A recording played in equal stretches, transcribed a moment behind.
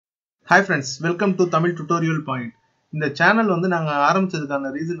Hi friends, welcome to Tamil Tutorial Point. இந்த channel வந்து நாங்க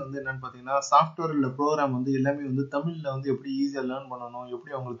ஆரம்பிச்சதுக்கான ரீசன் வந்து என்னன்னு பாத்தீங்கன்னா சாஃப்ட்வேர் இல்ல ப்ரோக்ராம் வந்து எல்லாமே வந்து தமிழ்ல வந்து எப்படி ஈஸியா லேர்ன் பண்ணனும்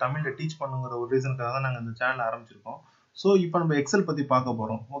எப்படி உங்களுக்கு தமிழ்ல டீச் பண்ணுங்கற ஒரு ரீசனுக்காக தான் நாங்க இந்த சேனல் ஆரம்பிச்சிருக்கோம். சோ இப்போ நம்ம எக்ஸல் பத்தி பார்க்க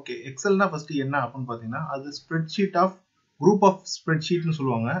போறோம். ஓகே, எக்ஸல்னா ஃபர்ஸ்ட் என்ன அப்படினு பாத்தீங்கன்னா அது ஸ்ப்ரெட்ஷீட் ஆஃப் குரூப் ஆஃப் ஸ்ப்ரெட்ஷீட்னு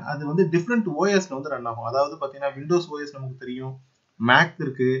சொல்லுவாங்க. அது வந்து டிஃபரண்ட் OSல வந்து ரன் ஆகும். அதாவது பாத்தீங்கன்னா Windows OS நமக்கு தெரியும், Mac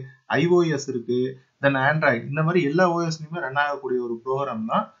இருக்கு, iOS இருக்கு, தென் Android இந்த மாதிரி எல்லா OSலயுமே ரன் ஆகக்கூடிய ஒரு ப்ரோகிராம்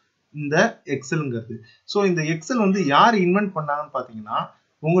தான் இந்த எக்ஸல்ங்கிறது. சோ இந்த எக்ஸல் வந்து யார் இன்வென்ட் பண்ணாங்கன்னு பாத்தீங்கன்னா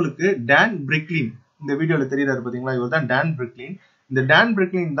உங்களுக்கு டான் பிரிக்லின். இந்த வீடியோல தெரியுறாரு பாத்தீங்களா, இவர் தான் டான் பிரிக்லின். இந்த டான்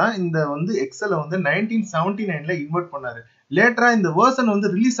பிரிக்லின் தான் இந்த வந்து எக்ஸலை வந்து 1979ல இன்வென்ட் பண்ணாரு. லேட்டரா இந்த வெர்ஷன்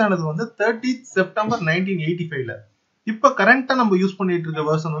வந்து ரிலீஸ் ஆனது வந்து 30th செப்டம்பர் 1985ல. இப்ப கரண்டா நம்ம யூஸ் பண்ணிட்டு இருக்க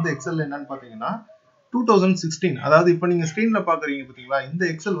வெர்ஷன் வந்து எக்ஸல் என்னன்னு பாத்தீங்கன்னா 2016. அதாவது இப்ப நீங்க ஸ்கிரீன்ல பாக்குறீங்க பாத்தீங்களா, இந்த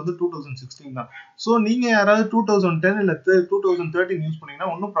எக்ஸல் வந்து 2016 தான். சோ நீங்க யாராவது 2010 இல்ல 2013 யூஸ் பண்ணீங்கன்னா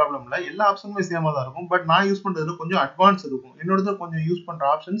ஒன்னும் ப்ராப்ளம் இல்ல, எல்லா ஆப்ஷனுமே சேமா தான் இருக்கும். பட் நான் யூஸ் பண்றதுல கொஞ்சம் அட்வான்ஸ் இருக்கும். என்னோடது கொஞ்சம் யூஸ் பண்ற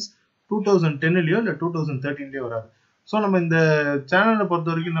ஆப்ஷன்ஸ் 2010லயோ இல்ல 2013லயோ வராது. சோ நம்ம இந்த சேனலை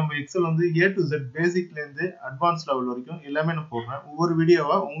பொறுத்த வரைக்கும் நம்ம எக்ஸல் வந்து A to Z பேசிக்ல இருந்து அட்வான்ஸ் லெவல் வரைக்கும் எல்லாமே நான் போடுறேன். ஒவ்வொரு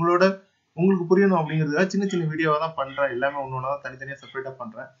வீடியோவா உங்களுக்கு புரியணும் அப்படிங்கிறதுக்காக சின்ன சின்ன வீடியோவா தான் பண்றேன். எல்லாமே ஒன்னொன்னா தான் தனித்தனியா செப்பரேட்டா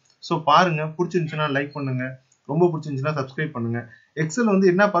பண்றேன். சோ பாருங்க, பிடிச்சிருந்துச்சுன்னா லைக் பண்ணுங்க, ரொம்ப பிடிச்சிருந்துச்சுன்னா சப்ஸ்கிரைப் பண்ணுங்க. எக்ஸல் வந்து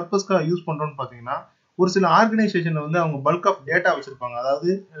என்ன பர்பஸ்க்காக யூஸ் பண்றோம்னு பாத்தீங்கன்னா ஒரு சில ஆர்கனைசேஷன்ல வந்து அவங்க பல்க் ஆஃப் டேட்டா வச்சிருப்பாங்க. அதாவது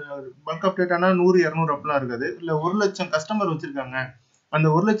பல்க் ஆஃப் டேட்டானா 100 200 அப்படிலாம் இருக்காது. இல்ல 1,00,000 கஸ்டமர் வச்சிருக்காங்க. அந்த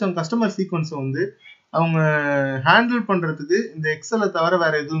 1,00,000 கஸ்டமர் சீக்வன்ஸ் வந்து அவங்க ஹேண்டில் பண்றதுக்கு இந்த எக்ஸலை தவிர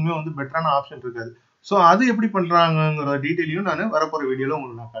வேற எதுவுமே வந்து பெட்டரான ஆப்ஷன் இருக்காது. சோ அது எப்படி பண்றாங்கங்கிற டீடைலையும் நான் வரப்போற வீடியோல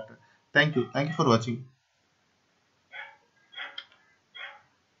உங்களுக்கு நான் காட்டுறேன். Thank you for watching.